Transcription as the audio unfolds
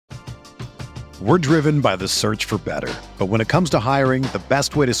We're driven by the search for better. But when it comes to hiring, the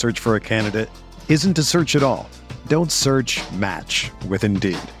best way to search for a candidate isn't to search at all. Don't search, match with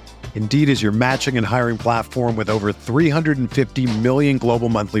Indeed. Indeed is your matching and hiring platform with over 350 million global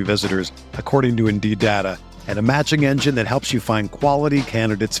monthly visitors, according to Indeed data, and a matching engine that helps you find quality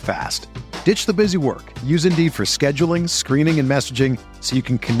candidates fast. Ditch the busy work. Use Indeed for scheduling, screening, and messaging so you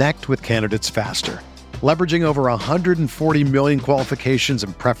can connect with candidates faster. Leveraging over 140 million qualifications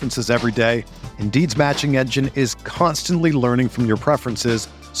and preferences every day, Indeed's matching engine is constantly learning from your preferences,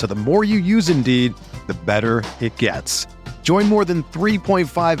 so the more you use Indeed, the better it gets. Join more than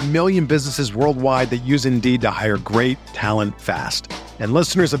 3.5 million businesses worldwide that use Indeed to hire great talent fast. And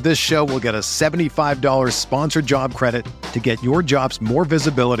listeners of this show will get a $75 sponsored job credit to get your jobs more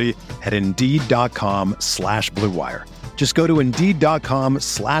visibility at Indeed.com/Blue Wire. Just go to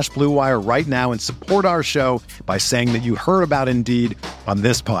Indeed.com/Blue Wire right now and support our show by saying that you heard about Indeed on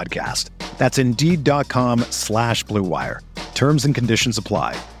this podcast. That's Indeed.com/Blue Wire. Terms and conditions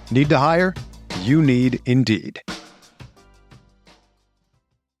apply. Need to hire? You need Indeed.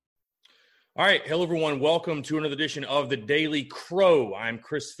 All right. Hello, everyone. Welcome to another edition of the Daily Crow. I'm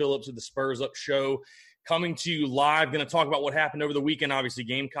Chris Phillips of the Spurs Up Show, coming to you live. Going to talk about what happened over the weekend. Obviously,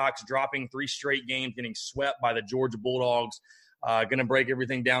 Gamecocks dropping 3 straight games, getting swept by the Georgia Bulldogs. Going to break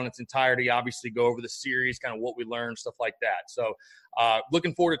everything down in its entirety, obviously go over the series, kind of what we learned, stuff like that. So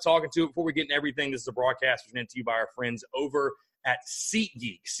looking forward to talking to it. Before we get into everything, this is a broadcast presented to you by our friends over at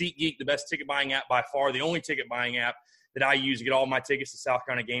SeatGeek. SeatGeek, the best ticket buying app by far, the only ticket buying app that I use to get all my tickets to South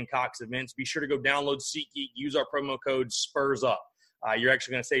Carolina Gamecocks events. Be sure to go download SeatGeek. Use our promo code SPURSUP. You're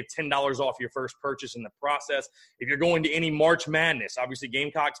actually going to save $10 off your first purchase in the process. If you're going to any March Madness, obviously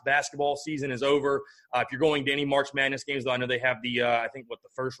Gamecocks basketball season is over. If you're going to any March Madness games, though I know they have the, the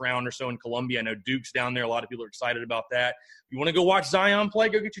first round or so in Columbia. I know Duke's down there. A lot of people are excited about that. If you want to go watch Zion play,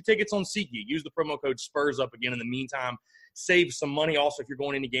 go get your tickets on SeatGeek. Use the promo code SPURSUP again. In the meantime, save some money. Also, if you're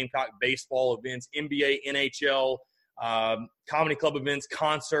going to any Gamecock baseball events, NBA, NHL, comedy club events,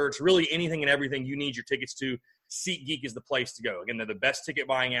 concerts, really anything and everything you need your tickets to, SeatGeek is the place to go. Again, they're the best ticket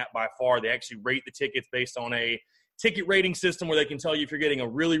buying app by far. They actually rate the tickets based on a ticket rating system where they can tell you if you're getting a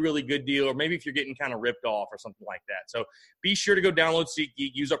really, really good deal or maybe if you're getting kind of ripped off or something like that. So be sure to go download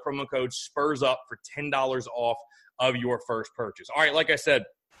SeatGeek. Use our promo code SPURSUP for $10 off of your first purchase. All right, like I said,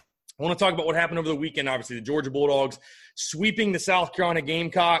 I want to talk about what happened over the weekend. Obviously, the Georgia Bulldogs sweeping the South Carolina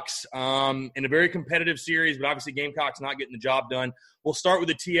Gamecocks in a very competitive series, but obviously Gamecocks not getting the job done. We'll start with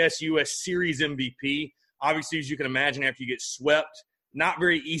the TSUS Series MVP. Obviously, as you can imagine, after you get swept, not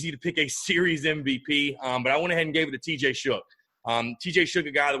very easy to pick a Series MVP, but I went ahead and gave it to T.J. Shook. T.J. Shook,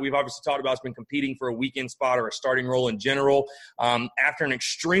 a guy that we've obviously talked about, has been competing for a weekend spot or a starting role in general. After an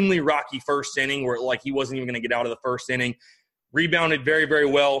extremely rocky first inning where he wasn't even going to get out of the first inning, rebounded very, very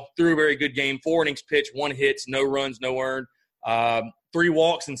well, threw a very good game, 4 innings pitched, 1 hits, no runs, no earned, 3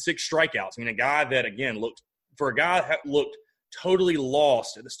 walks and 6 strikeouts. I mean, a guy that, again, looked totally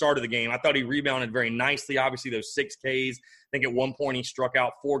lost at the start of the game. I thought he rebounded very nicely. Obviously, those 6 Ks. I think at one point he struck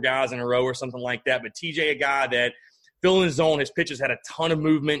out 4 guys in a row or something like that. But TJ, a guy that filling his zone, his pitches had a ton of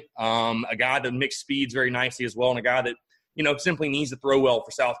movement, a guy that mixed speeds very nicely as well, and a guy that, simply needs to throw well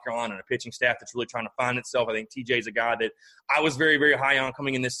for South Carolina and a pitching staff that's really trying to find itself. I think TJ is a guy that I was very, very high on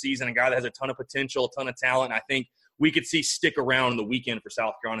coming in this season, a guy that has a ton of potential, a ton of talent. And I think we could see stick around the weekend for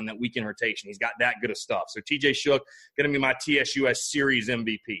South Carolina in that weekend rotation. He's got that good of stuff. So TJ Shook, going to be my TSUS Series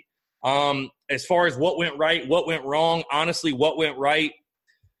MVP. As far as what went right, what went wrong, honestly, what went right,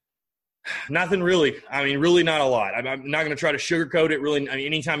 nothing really. I mean, really not a lot. I'm not going to try to sugarcoat it. Really, I mean,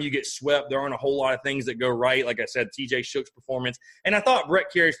 anytime you get swept, there aren't a whole lot of things that go right. Like I said, TJ Shook's performance. And I thought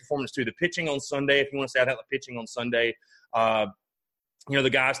Brett Carey's performance too. The pitching on Sunday, if you want to say I thought the pitching on Sunday, the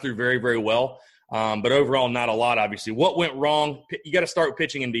guys threw very, very well. But overall, not a lot, obviously. What went wrong? You got to start with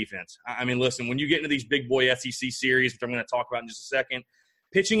pitching and defense. I mean, listen, when you get into these big boy SEC series, which I'm going to talk about in just a second,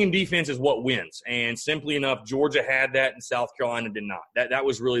 pitching and defense is what wins. And simply enough, Georgia had that and South Carolina did not. That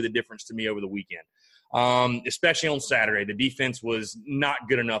was really the difference to me over the weekend, especially on Saturday. The defense was not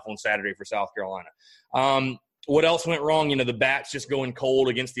good enough on Saturday for South Carolina. What else went wrong? The bats just going cold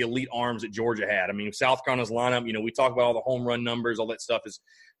against the elite arms that Georgia had. I mean, South Carolina's lineup, we talk about all the home run numbers, all that stuff is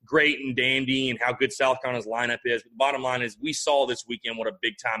great and dandy and how good South Carolina's lineup is. But the bottom line is we saw this weekend what a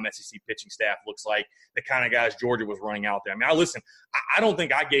big-time SEC pitching staff looks like, the kind of guys Georgia was running out there. I mean, I don't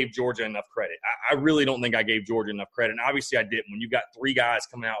think I gave Georgia enough credit. I really don't think I gave Georgia enough credit, and obviously I didn't. When you've got 3 guys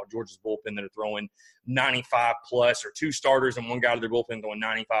coming out with Georgia's bullpen that are throwing 95-plus or 2 starters and 1 guy to their bullpen throwing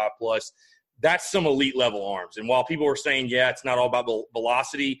 95-plus, that's some elite-level arms. And while people were saying, yeah, it's not all about the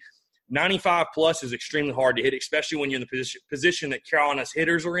velocity, 95 plus is extremely hard to hit, especially when you're in the position that Carolina's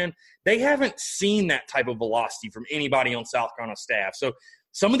hitters are in. They haven't seen that type of velocity from anybody on South Carolina's staff. So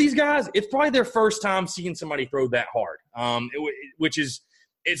some of these guys, it's probably their first time seeing somebody throw that hard, which is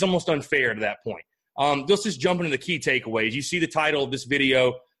it's almost unfair to that point. Let's just jump into the key takeaways. You see the title of this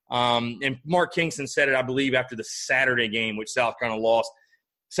video, and Mark Kingston said it, I believe, after the Saturday game, which South Carolina lost.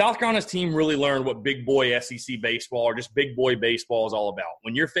 South Carolina's team really learned what big boy SEC baseball or just big boy baseball is all about.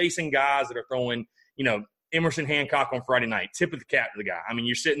 When you're facing guys that are throwing, Emerson Hancock on Friday night, tip of the cap to the guy. I mean,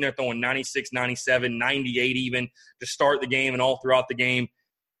 you're sitting there throwing 96, 97, 98 even to start the game and all throughout the game.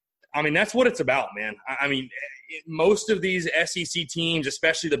 I mean, that's what it's about, man. I mean, most of these SEC teams,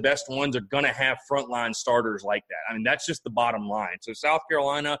 especially the best ones, are going to have frontline starters like that. I mean, that's just the bottom line. So South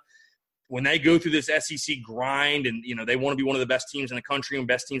Carolina, when they go through this SEC grind and, they want to be one of the best teams in the country and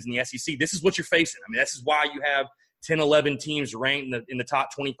best teams in the SEC, this is what you're facing. I mean, this is why you have 10, 11 teams ranked in the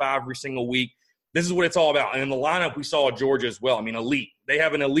top 25 every single week. This is what it's all about. And in the lineup, we saw Georgia as well. I mean, elite. They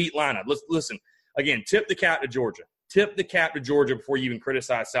have an elite lineup. Listen, again, tip the cap to Georgia. Tip the cap to Georgia before you even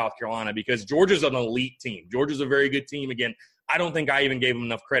criticize South Carolina, because Georgia's an elite team. Georgia's a very good team. Again, I don't think I even gave them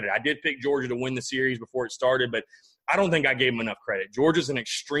enough credit. I did pick Georgia to win the series before it started, but I don't think I gave them enough credit. Georgia's an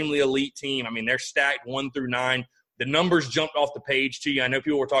extremely elite team. I mean, they're stacked 1 through 9. The numbers jumped off the page to you. I know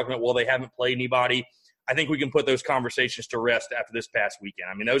people were talking about, well, they haven't played anybody. I think we can put those conversations to rest after this past weekend.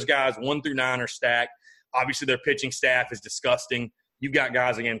 I mean, those guys 1 through 9 are stacked. Obviously, their pitching staff is disgusting. You've got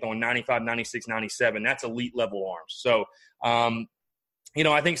guys, again, throwing 95, 96, 97. That's elite-level arms. So,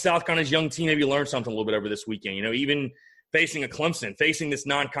 I think South Carolina's young team maybe learned something a little bit over this weekend. Even facing a Clemson, facing this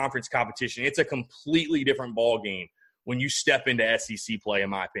non-conference competition, it's a completely different ball game when you step into SEC play,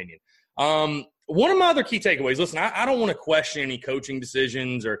 in my opinion. One of my other key takeaways, listen, I don't want to question any coaching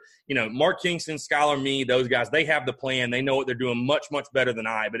decisions or, Mark Kingston, Skylar Meade, those guys, they have the plan. They know what they're doing much, much better than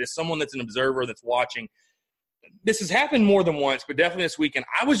I. But as someone that's an observer that's watching, this has happened more than once, but definitely this weekend,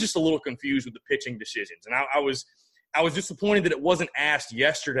 I was just a little confused with the pitching decisions. And I was disappointed that it wasn't asked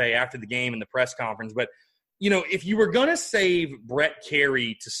yesterday after the game in the press conference. But, if you were going to save Brett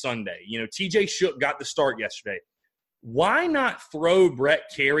Carey to Sunday, TJ Shook got the start yesterday. Why not throw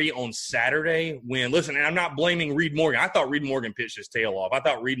Brett Carey on Saturday when, listen, and I'm not blaming Reed Morgan. I thought Reed Morgan pitched his tail off. I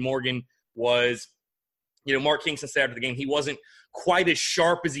thought Reed Morgan was, Mark Kingston said after the game, he wasn't quite as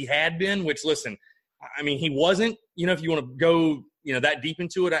sharp as he had been, which, listen, I mean, he wasn't, if you want to go, that deep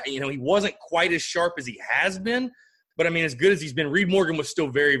into it, he wasn't quite as sharp as he has been. But, I mean, as good as he's been, Reed Morgan was still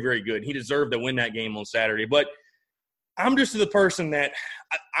very, very good. He deserved to win that game on Saturday. But I'm just the person that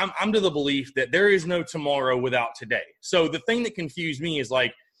I'm to the belief that there is no tomorrow without today. So the thing that confused me is,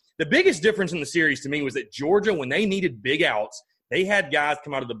 the biggest difference in the series to me was that Georgia, when they needed big outs, they had guys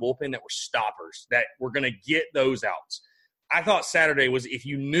come out of the bullpen that were stoppers, that were going to get those outs. I thought Saturday was, if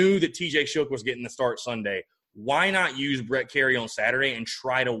you knew that TJ Shook was getting the start Sunday, why not use Brett Carey on Saturday and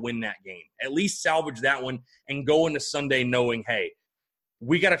try to win that game? At least salvage that one and go into Sunday knowing, hey,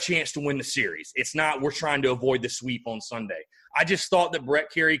 we got a chance to win the series. It's not we're trying to avoid the sweep on Sunday. I just thought that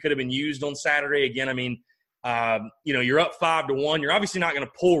Brett Carey could have been used on Saturday. Again, I mean, you're up 5-1. You're obviously not going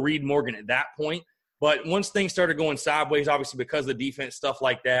to pull Reed Morgan at that point. But once things started going sideways, obviously because of the defense, stuff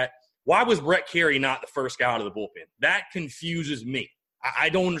like that, why was Brett Carey not the first guy out of the bullpen? That confuses me. I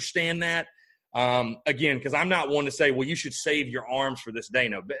don't understand that. Again, because I'm not one to say, well, you should save your arms for this day.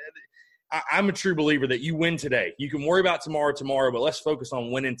 No, but I'm a true believer that you win today. You can worry about tomorrow, but let's focus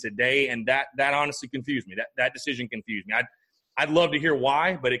on winning today. And that honestly confused me. That decision confused me. I'd love to hear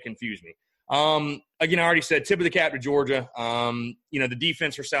why, but it confused me. Again, I already said tip of the cap to Georgia. The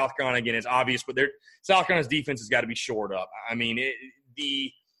defense for South Carolina, again, is obvious, but South Carolina's defense has got to be shored up. I mean,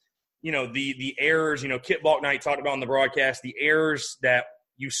 the errors, Kit Balknight talked about on the broadcast, the errors that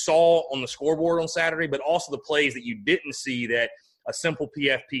you saw on the scoreboard on Saturday, but also the plays that you didn't see, that a simple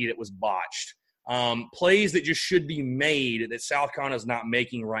PFP that was botched. Plays that just should be made that South Carolina is not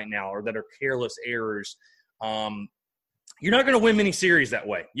making right now, or that are careless errors. You're not going to win many series that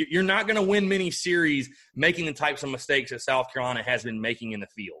way. You're not going to win many series making the types of mistakes that South Carolina has been making in the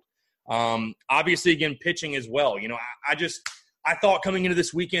field. Obviously, again, pitching as well. I thought coming into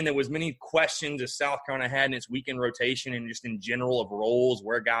this weekend there was many questions as South Carolina had in its weekend rotation and just in general of roles,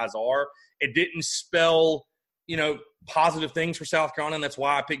 where guys are. It didn't spell, positive things for South Carolina, and that's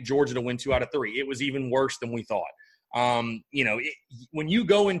why I picked Georgia to win 2 out of 3. It was even worse than we thought. When you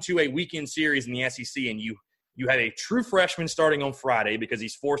go into a weekend series in the SEC and you had a true freshman starting on Friday because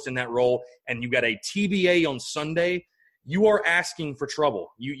he's forced in that role, and you got a TBA on Sunday, you are asking for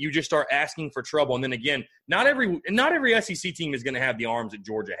trouble. You just are asking for trouble. And then again, not every SEC team is going to have the arms that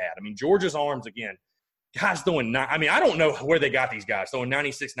Georgia had. I mean, Georgia's arms, again, guys throwing – I mean, I don't know where they got these guys throwing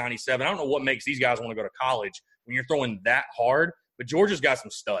 96, 97. I don't know what makes these guys want to go to college when you're throwing that hard. But Georgia's got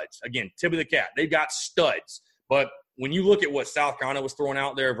some studs. Again, tip of the cap. They've got studs. But when you look at what South Carolina was throwing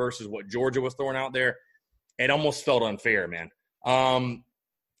out there versus what Georgia was throwing out there, it almost felt unfair, man.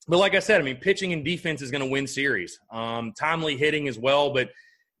 But like I said, I mean, pitching and defense is going to win series. Timely hitting as well. But,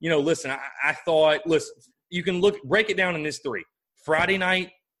 you know, listen, I thought, listen, you can break it down in this three. Friday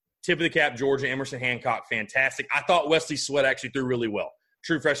night, tip of the cap, Georgia, Emerson Hancock, fantastic. I thought Wesley Sweat actually threw really well.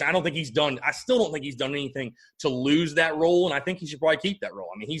 True freshman. I still don't think he's done anything to lose that role, and I think he should probably keep that role.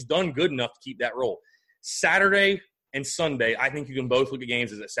 I mean, he's done good enough to keep that role. Saturday and Sunday, I think you can both look at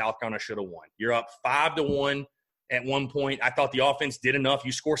games as that South Carolina should have won. You're up 5-1 at one point. I thought the offense did enough.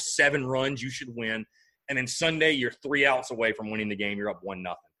 You score 7 runs, you should win. And then Sunday, you're 3 outs away from winning the game. You're up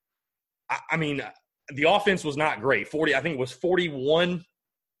 1-0. I mean, the offense was not great. 41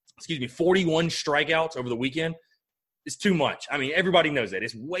 strikeouts over the weekend. It's too much. I mean, everybody knows that.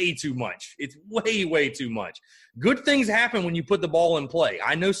 It's way too much. It's way, way too much. Good things happen when you put the ball in play.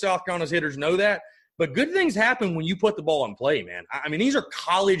 I know South Carolina's hitters know that, but good things happen when you put the ball in play, man. I mean, these are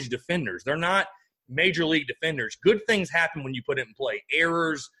college defenders. They're not major league defenders. Good things happen when you put it in play.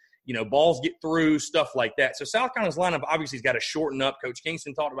 Errors, you know, balls get through, stuff like that. So South Carolina's lineup obviously has got to shorten up. Coach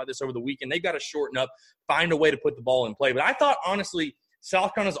Kingston talked about this over the weekend. They've got to shorten up, find a way to put the ball in play. But I thought, honestly,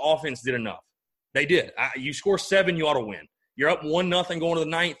 South Carolina's offense did enough. They did. You score 7, you ought to win. You're up 1-0 going to the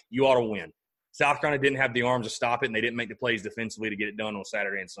 9th, you ought to win. South Carolina didn't have the arms to stop it, and they didn't make the plays defensively to get it done on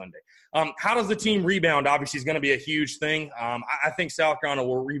Saturday and Sunday. How does the team rebound? Obviously, is going to be a huge thing. I think South Carolina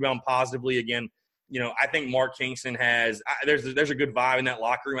will rebound positively again. You know, I think Mark Kingston has there's a good vibe in that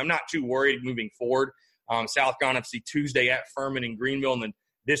locker room. I'm not too worried moving forward. South Carolina FC Tuesday at Furman in Greenville, and then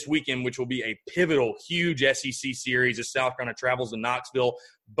this weekend, which will be a pivotal, huge SEC series as South Carolina travels to Knoxville.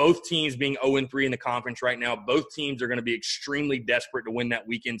 Both teams being 0-3 in the conference right now. Both teams are going to be extremely desperate to win that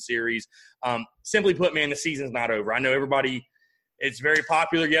weekend series. Simply put, man, the season's not over. I know everybody – it's very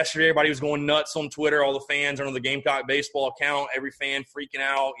popular yesterday. Everybody was going nuts on Twitter. All the fans on the Gamecock baseball account, every fan freaking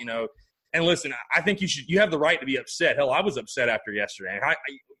out, you know. And listen, I think you have the right to be upset. Hell, I was upset after yesterday.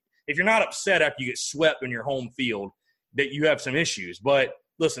 If you're not upset after you get swept on your home field, that you have some issues. But –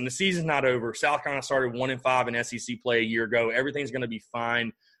 listen, the season's not over. South Carolina started 1-5 in SEC play a year ago. Everything's going to be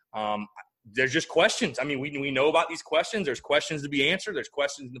fine. There's just questions. I mean, we know about these questions. There's questions to be answered. There's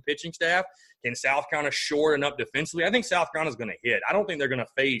questions in the pitching staff. Can South Carolina shore it up defensively? I think South Carolina's going to hit. I don't think they're going to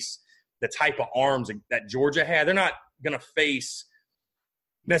face the type of arms that Georgia had. They're not going to face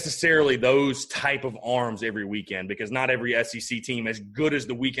necessarily those type of arms every weekend because not every SEC team, as good as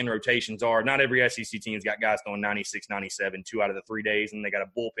the weekend rotations are, not every SEC team's got guys throwing 96, 97 2 out of the 3 days, and they got a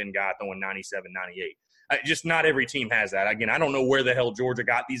bullpen guy throwing 97, 98. Just not every team has that. Again, I don't know where the hell Georgia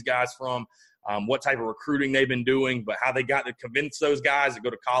got these guys from, what type of recruiting they've been doing, but how they got to convince those guys to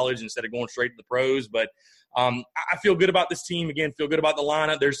go to college instead of going straight to the pros. But I feel good about this team. Again, feel good about the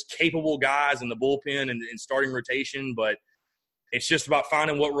lineup. There's capable guys in the bullpen and starting rotation, but it's just about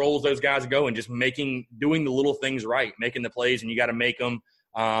finding what roles those guys go and just doing the little things right, making the plays, and you got to make them,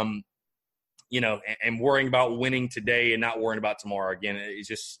 you know, and worrying about winning today and not worrying about tomorrow. Again, it's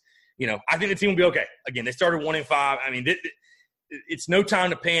just, you know, I think the team will be okay. Again, they started 1-5. I mean, it's no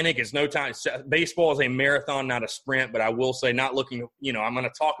time to panic. It's no time. Baseball is a marathon, not a sprint. But I will say, not looking, you know, I'm going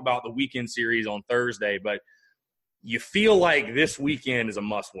to talk about the weekend series on Thursday, but you feel like this weekend is a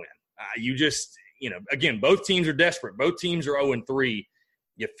must win. You just, you know, again, both teams are desperate. Both teams are 0-3.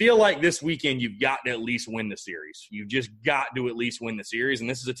 You feel like this weekend you've got to at least win the series. You've just got to at least win the series. And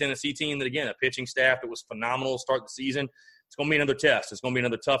this is a Tennessee team that, again, a pitching staff that was phenomenal to start the season. It's going to be another test. It's going to be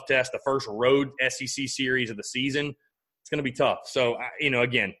another tough test. The first road SEC series of the season. It's going to be tough. So, you know,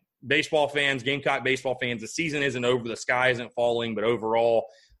 again, baseball fans, Gamecock baseball fans, the season isn't over. The sky isn't falling. But overall,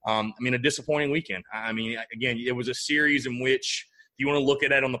 I mean, a disappointing weekend. I mean, again, it was a series in which – if you want to look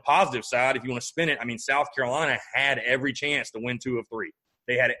at it on the positive side, if you want to spin it, I mean, South Carolina had every chance to win 2 of 3.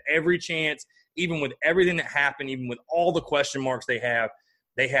 They had every chance, even with everything that happened, even with all the question marks they have,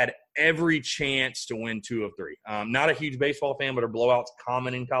 they had every chance to win 2 of 3. Not a huge baseball fan, but are blowouts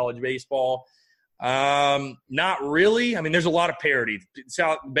common in college baseball? Not really. I mean, there's a lot of parity.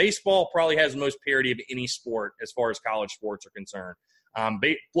 Baseball probably has the most parity of any sport as far as college sports are concerned.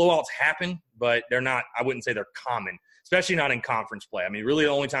 Blowouts happen, but they're not – I wouldn't say they're common. Especially not in conference play. I mean, really the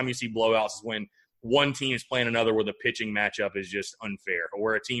only time you see blowouts is when one team is playing another where the pitching matchup is just unfair or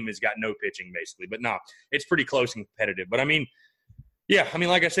where a team has got no pitching basically. But no, it's pretty close and competitive. But, I mean, yeah, I mean,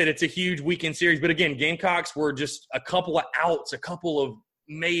 like I said, it's a huge weekend series. But, again, Gamecocks were just a couple of outs, a couple of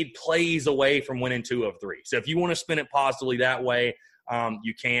made plays away from winning 2 of 3. So if you want to spin it positively that way,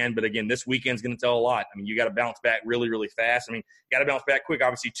 you can. But again, this weekend's going to tell a lot. I mean, you got to bounce back really, really fast. I mean, you got to bounce back quick.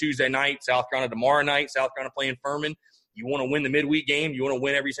 Obviously, Tuesday night, South Carolina tomorrow night, South Carolina playing Furman. You want to win the midweek game. You want to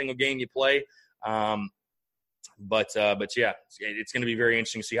win every single game you play. But yeah, it's going to be very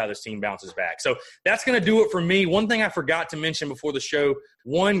interesting to see how this team bounces back. So that's going to do it for me. One thing I forgot to mention before the show,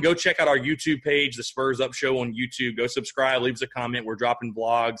 go check out our YouTube page, The Spurs Up Show on YouTube. Go subscribe, leave us a comment. We're dropping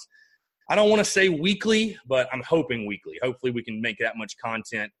vlogs. I don't want to say weekly, but I'm hoping weekly. Hopefully we can make that much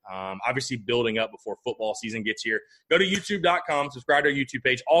content, obviously building up before football season gets here. Go to youtube.com, subscribe to our YouTube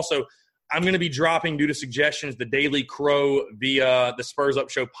page. Also, I'm going to be dropping, due to suggestions, the Daily Crow via the Spurs Up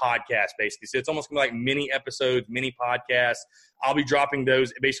Show podcast, basically. So it's almost going to be like mini episodes, mini podcasts. I'll be dropping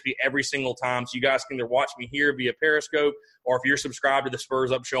those basically every single time. So you guys can either watch me here via Periscope, or if you're subscribed to the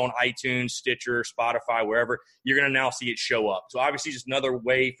Spurs Up Show on iTunes, Stitcher, Spotify, wherever, you're going to now see it show up. So obviously just another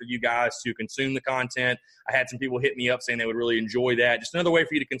way for you guys to consume the content. I had some people hit me up saying they would really enjoy that. Just another way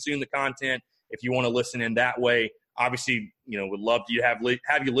for you to consume the content if you want to listen in that way. Obviously, would love to have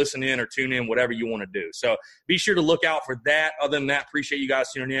you listen in or tune in, whatever you want to do. So be sure to look out for that. Other than that, appreciate you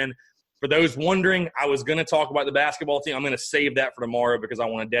guys tuning in. For those wondering, I was going to talk about the basketball team. I'm going to save that for tomorrow because I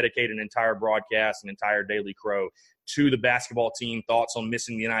want to dedicate an entire broadcast, an entire Daily Crow to the basketball team, thoughts on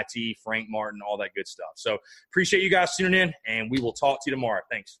missing the NIT, Frank Martin, all that good stuff. So appreciate you guys tuning in, and we will talk to you tomorrow.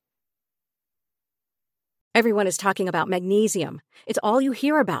 Thanks. Everyone is talking about magnesium. It's all you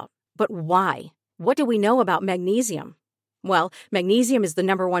hear about. But why? What do we know about magnesium? Well, magnesium is the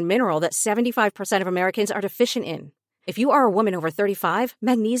number one mineral that 75% of Americans are deficient in. If you are a woman over 35,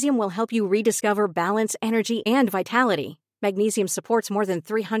 magnesium will help you rediscover balance, energy, and vitality. Magnesium supports more than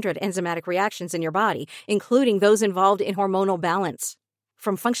 300 enzymatic reactions in your body, including those involved in hormonal balance.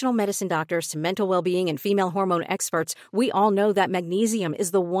 From functional medicine doctors to mental well-being and female hormone experts, we all know that magnesium is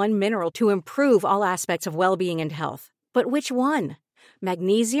the one mineral to improve all aspects of well-being and health. But which one?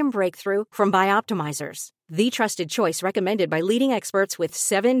 Magnesium Breakthrough from Bioptimizers, the trusted choice recommended by leading experts with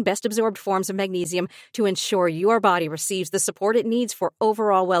 7 best-absorbed forms of magnesium to ensure your body receives the support it needs for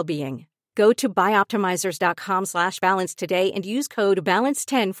overall well-being. Go to bioptimizers.com/balance today and use code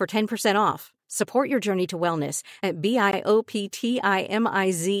BALANCE10 for 10% off. Support your journey to wellness at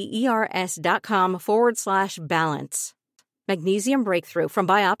bioptimizers.com/balance. Magnesium Breakthrough from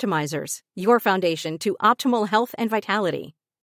Bioptimizers, your foundation to optimal health and vitality.